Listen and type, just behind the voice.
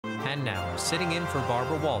And now, sitting in for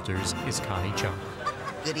Barbara Walters is Connie Chung.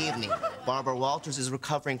 Good evening. Barbara Walters is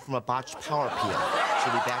recovering from a botched power peel.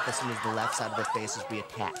 She'll be back as soon as the left side of her face is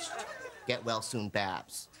reattached. Get well soon,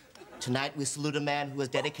 Babs. Tonight, we salute a man who has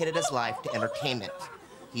dedicated his life to entertainment.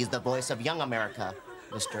 He's the voice of young America,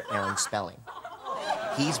 Mr. Aaron Spelling.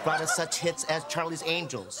 He's brought us such hits as Charlie's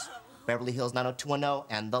Angels, Beverly Hills 90210,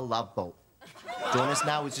 and The Love Boat. Join us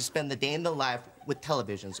now as we spend the day in the life with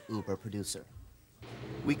television's Uber producer.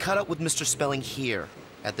 We caught up with Mr. Spelling here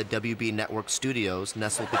at the WB Network studios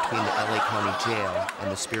nestled between the LA County Jail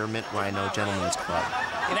and the Spearmint Rhino Gentlemen's Club.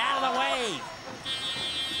 Get out of the way!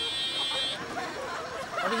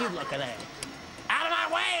 What are you looking at? Out of my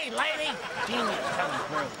way, lady! Genius coming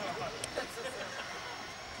through.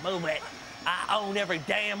 Move it. I own every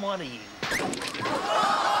damn one of you.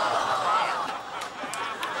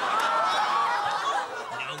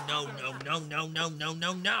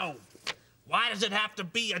 No. Why does it have to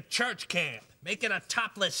be a church camp? Make it a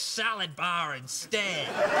topless salad bar instead.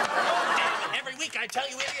 Damn it, every week I tell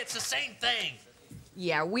you idiots the same thing.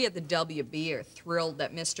 Yeah, we at the WB are thrilled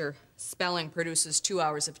that Mr. Spelling produces 2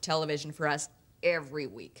 hours of television for us every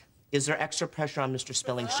week. Is there extra pressure on Mr.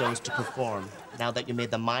 Spelling's shows to perform now that you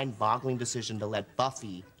made the mind-boggling decision to let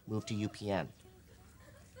Buffy move to UPN?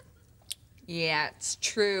 Yeah, it's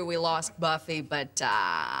true we lost Buffy, but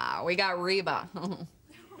we got Reba.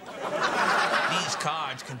 These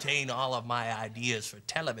cards contain all of my ideas for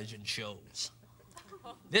television shows.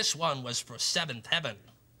 This one was for Seventh Heaven.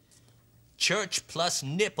 Church plus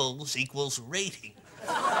nipples equals rating.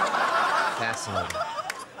 Fascinating.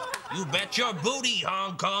 You bet your booty,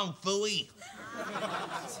 Hong Kong phooey.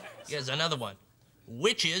 Here's another one.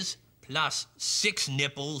 Witches plus 6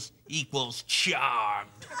 nipples equals charmed.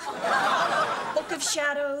 Book of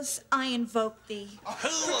Shadows, I invoke thee.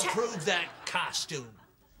 Who approved that costume?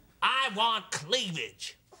 I want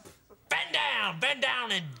cleavage. Bend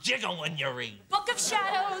down and jiggle when you read. Book of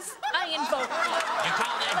Shadows, I invoke thee. You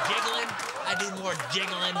call that jiggling? I do more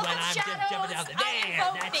jiggling when I'm just jumping out there. There,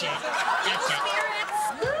 that's it. That's it. Spirits.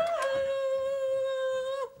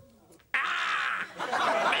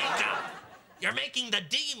 Makeup! You're making the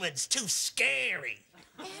demons too scary.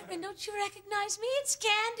 Aaron, don't you recognize me? It's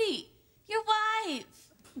Candy, your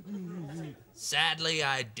wife. Sadly,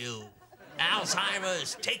 I do.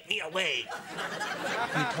 Alzheimer's, take me away.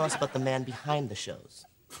 Can you tell us about the man behind the shows?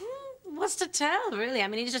 What's to tell, really? I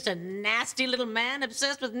mean, he's just a nasty little man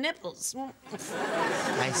obsessed with nipples.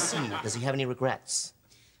 I see. Does he have any regrets?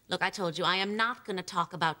 Look, I told you, I am not going to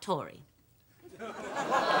talk about Tori.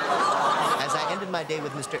 As I ended my day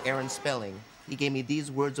with Mr. Aaron Spelling, he gave me these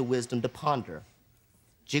words of wisdom to ponder.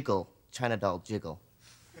 Jiggle, China doll, jiggle.